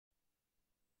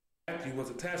Matthew was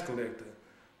a tax collector,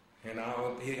 and I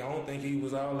don't think he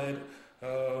was all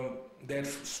that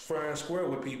fair and square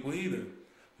with people either.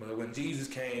 But when Jesus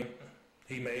came,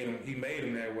 he made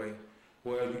him that way.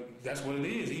 Well, that's what it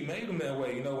is. He made them that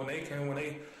way. You know, when they came,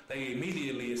 they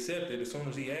immediately accepted. As soon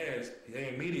as he asked, they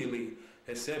immediately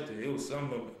accepted. It was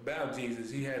something about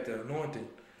Jesus. He had the anointing,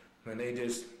 and they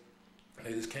just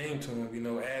came to him, you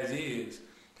know, as is.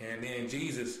 And then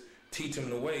Jesus teach them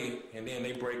the way, and then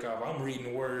they break off. I'm reading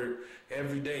the word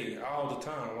every day, all the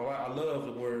time. Well, I love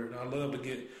the word. I love to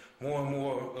get more and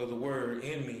more of the word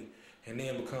in me, and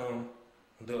then become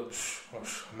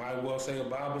might well say a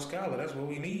Bible scholar. That's what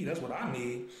we need. That's what I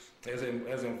need. As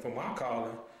in for my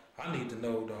calling, I need to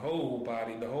know the whole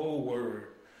body, the whole word,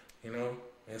 you know.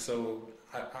 And so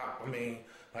I mean,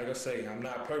 like I say, I'm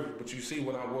not perfect, but you see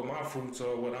what my fruits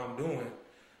are, what I'm doing.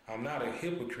 I'm not a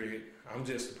hypocrite. I'm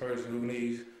just a person who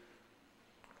needs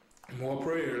more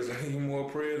prayers. I need more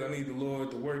prayers. I need the Lord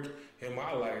to work in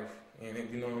my life, and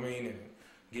you know what I mean, and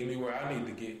get me where I need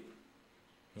to get.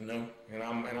 You know, and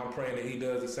I'm praying that He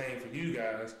does the same for you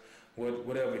guys.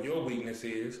 Whatever your weakness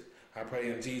is, I pray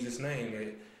in Jesus' name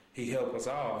that He help us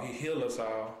all. He heal us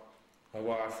all of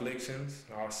our afflictions,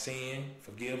 our sin,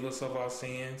 forgive us of our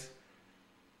sins.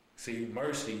 See,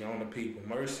 mercy on the people.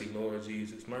 Mercy, Lord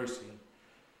Jesus, mercy.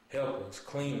 Help us,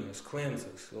 clean us, cleanse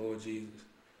us, Lord Jesus.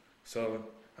 So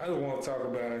I just want to talk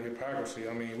about hypocrisy.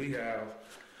 I mean, we have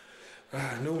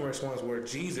numerous ones where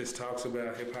Jesus talks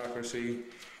about hypocrisy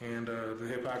and the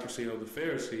hypocrisy of the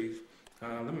Pharisees.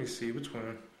 Let me see which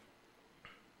one.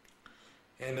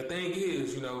 And the thing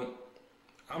is, you know,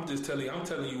 I'm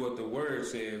telling you what the word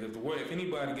says. If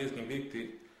anybody gets convicted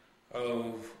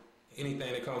of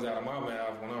anything that comes out of my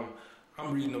mouth when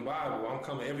I'm reading the Bible,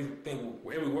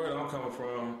 every word I'm coming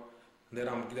from that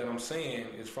I'm saying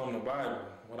is from the Bible.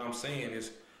 What I'm saying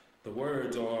is the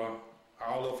words are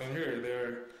all up in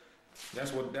here.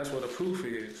 That's what the proof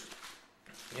is.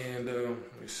 And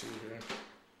let me see here.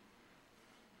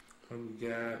 What we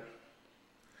got?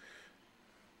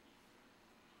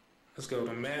 Let's go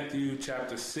to Matthew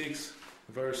chapter 6,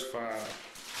 verse 5.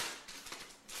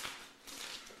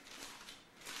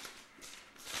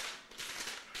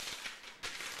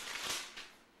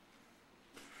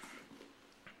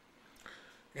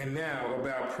 And now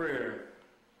about prayer.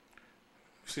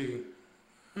 See,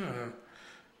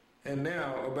 And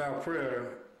now about prayer,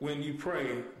 when you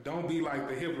pray, don't be like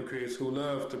the hypocrites who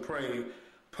love to pray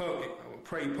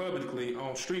publicly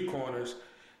on street corners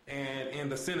and in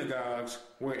the synagogues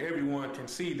where everyone can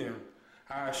see them.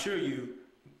 I assure you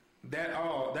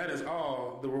that is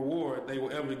all the reward they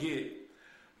will ever get.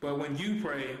 But when you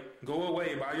pray, go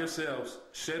away by yourselves,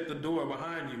 shut the door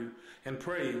behind you, and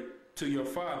pray to your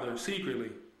Father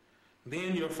secretly.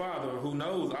 Then your Father, who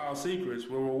knows all secrets,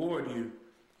 will reward you.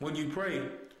 When you pray,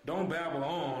 don't babble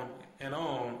on and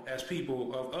on as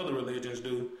people of other religions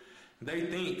do. They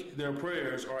think their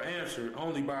prayers are answered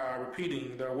only by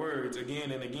repeating their words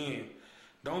again and again.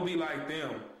 Don't be like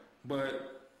them,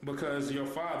 but because your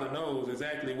Father knows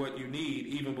exactly what you need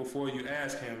even before you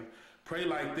ask Him. Pray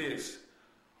like this: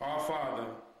 Our Father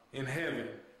in heaven,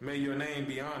 may your name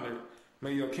be honored.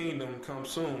 May your kingdom come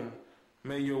soon.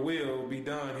 May your will be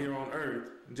done here on earth,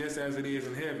 just as it is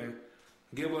in heaven.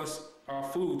 Give us our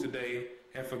food today,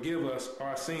 and forgive us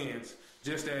our sins,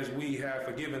 just as we have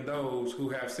forgiven those who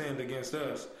have sinned against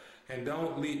us. And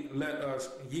don't let us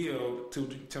yield to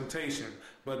temptation,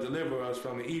 but deliver us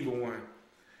from the evil one.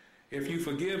 If you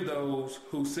forgive those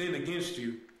who sin against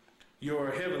you,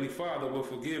 your heavenly Father will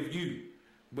forgive you.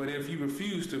 But if you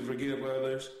refuse to forgive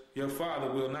others, your Father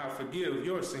will not forgive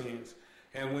your sins.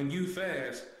 And when you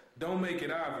fast, don't make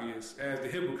it obvious, as the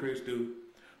hypocrites do,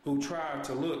 who try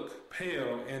to look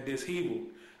pale and disheveled,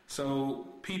 so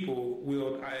people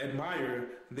will admire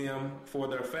them for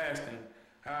their fasting.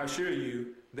 I assure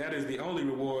you, that is the only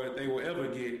reward they will ever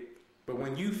get. But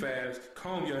when you fast,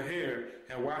 comb your hair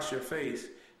and wash your face.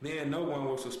 Then no one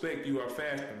will suspect you are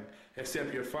fasting,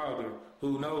 except your Father,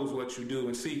 who knows what you do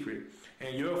in secret.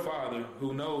 And your Father,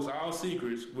 who knows all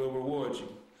secrets, will reward you.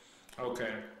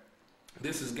 Okay,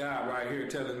 this is God right here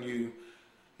telling you,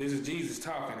 this is Jesus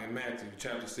talking in Matthew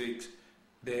chapter 6,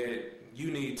 that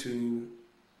you need to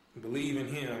believe in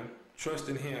Him, trust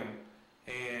in Him,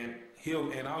 and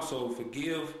He'll also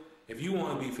forgive. If you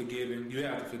want to be forgiven, you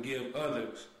have to forgive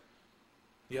others.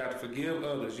 You have to forgive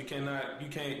others. You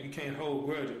can't hold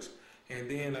grudges. And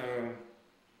then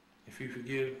if you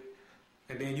forgive,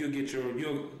 and then you'll get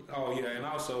and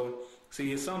also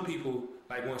see, it's some people,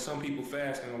 like when some people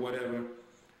fasting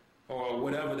or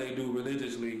whatever they do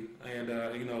religiously, and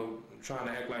trying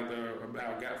to act like they're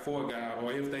about God, for God,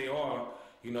 or if they are,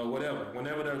 whatever.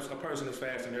 Whenever there's a person is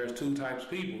fasting, there's two types of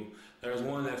people. There's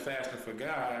one that's fasting for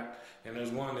God, and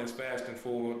there's one that's fasting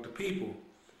for the people,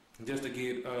 just to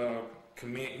get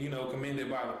commended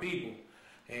by the people.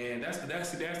 And that's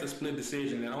the split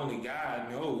decision that only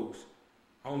God knows.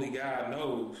 Only God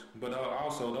knows. But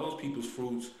also, those people's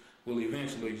fruits will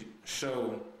eventually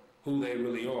show who they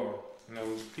really are.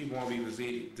 People won't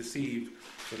be deceived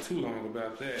for too long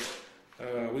about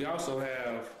that. We also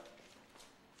have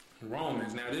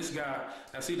Romans. Now, this guy.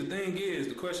 Now, see, the thing is,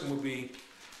 the question would be,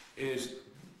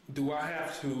 do I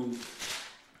have to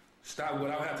stop?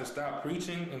 Would I have to stop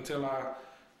preaching until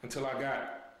I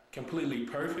got completely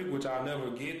perfect, which I'll never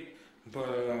get? But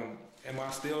am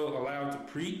I still allowed to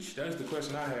preach? That's the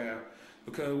question I have.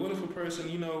 Because what if a person,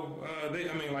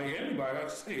 like everybody, I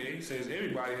say, he says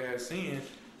everybody has sin,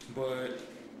 but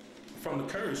from the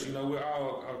curse, we're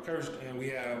all cursed, and we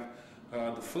have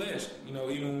the flesh. Even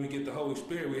when we get the Holy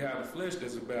Spirit, we have the flesh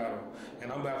that's a battle.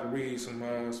 And I'm about to read some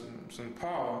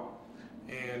Paul,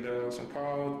 and some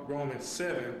Paul, Romans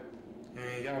 7,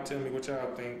 and y'all tell me what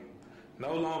y'all think.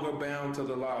 No longer bound to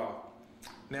the law.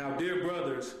 Now, dear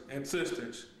brothers and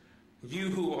sisters, you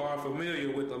who are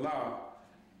familiar with the law,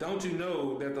 don't you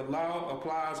know that the law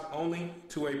applies only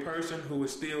to a person who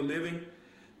is still living?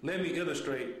 Let me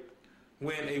illustrate.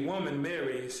 When a woman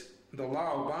marries, the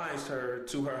law binds her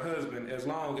to her husband as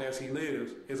long as he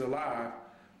is alive.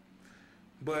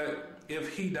 But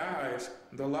if he dies,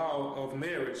 the law of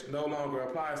marriage no longer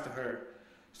applies to her.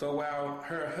 So while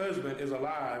her husband is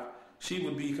alive, she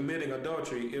would be committing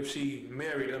adultery if she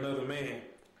married another man.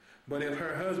 But if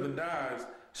her husband dies,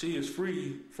 she is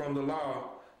free from the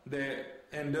law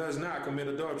and does not commit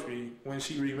adultery when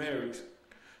she remarries.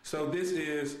 So this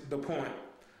is the point.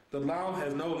 The law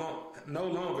has no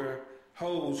longer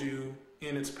holds you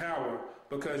in its power,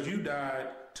 because you died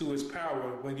to its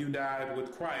power when you died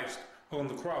with Christ on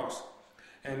the cross.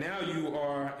 And now you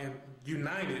are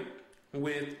united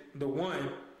with the one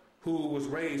who was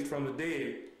raised from the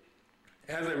dead.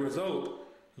 As a result,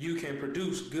 you can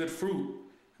produce good fruit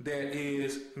that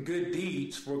is good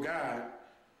deeds for God.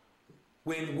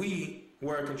 When we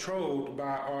were controlled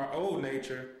by our old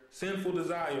nature, sinful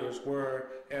desires were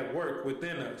at work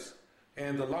within us,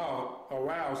 and the law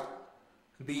aroused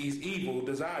these evil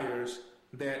desires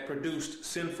that produced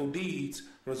sinful deeds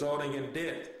resulting in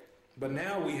death. But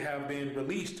now we have been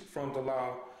released from the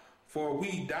law, for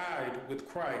we died with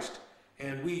Christ,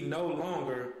 and we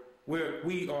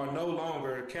are no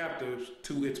longer captives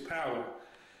to its power.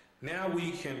 Now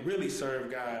we can really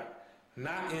serve God,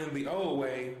 not in the old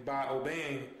way by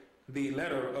obeying the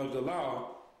letter of the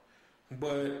law,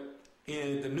 but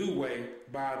in the new way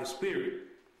by the Spirit.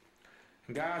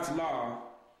 God's law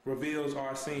reveals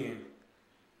our sin.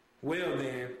 Well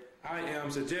then, I am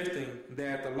suggesting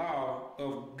that the law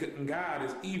of God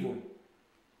is evil.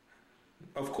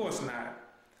 Of course not.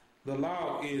 The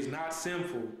law is not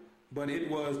sinful, but it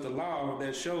was the law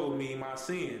that showed me my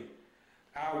sin.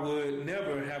 I would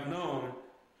never have known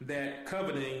that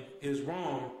coveting is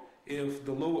wrong if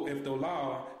the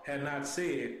law had not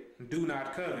said, "Do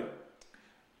not covet."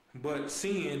 But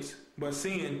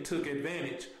sin took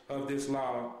advantage of this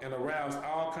law and aroused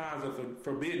all kinds of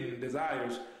forbidden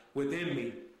desires within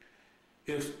me.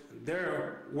 If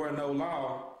there were no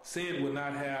law, sin would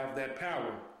not have that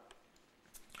power.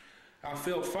 I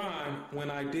felt fine when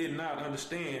I did not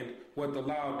understand what the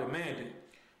law demanded.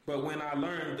 But when I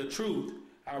learned the truth,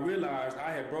 I realized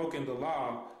I had broken the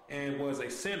law and was a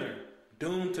sinner,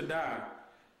 doomed to die.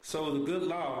 So the good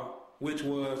law, which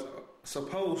was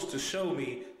supposed to show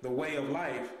me the way of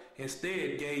life,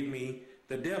 instead gave me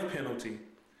the death penalty.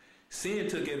 Sin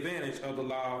took advantage of the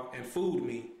law and fooled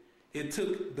me. It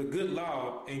took the good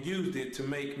law and used it to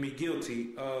make me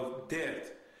guilty of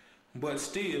death. But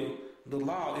still, the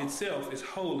law itself is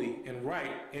holy and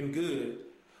right and good.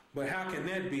 But how can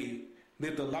that be?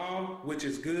 Did the law, which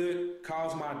is good,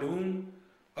 cause my doom?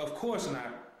 Of course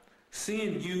not.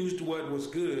 Sin used what was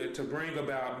good to bring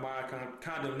about my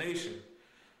condemnation.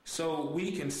 So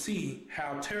we can see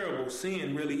how terrible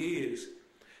sin really is.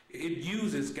 It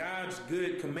uses God's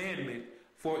good commandment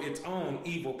for its own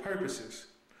evil purposes,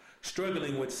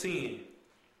 struggling with sin.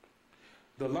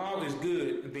 The law is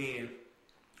good then.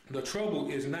 The trouble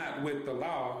is not with the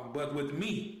law, but with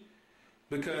me,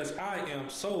 because I am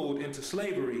sold into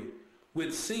slavery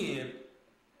with sin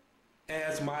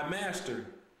as my master.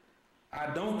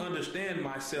 I don't understand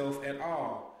myself at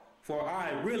all, for I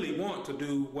really want to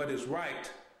do what is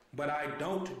right, but I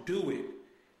don't do it.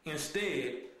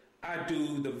 Instead, I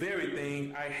do the very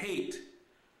thing I hate.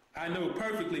 I know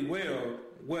perfectly well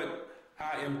what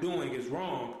I am doing is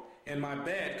wrong, and my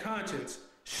bad conscience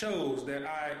shows that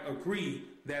I agree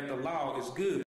that the law is good.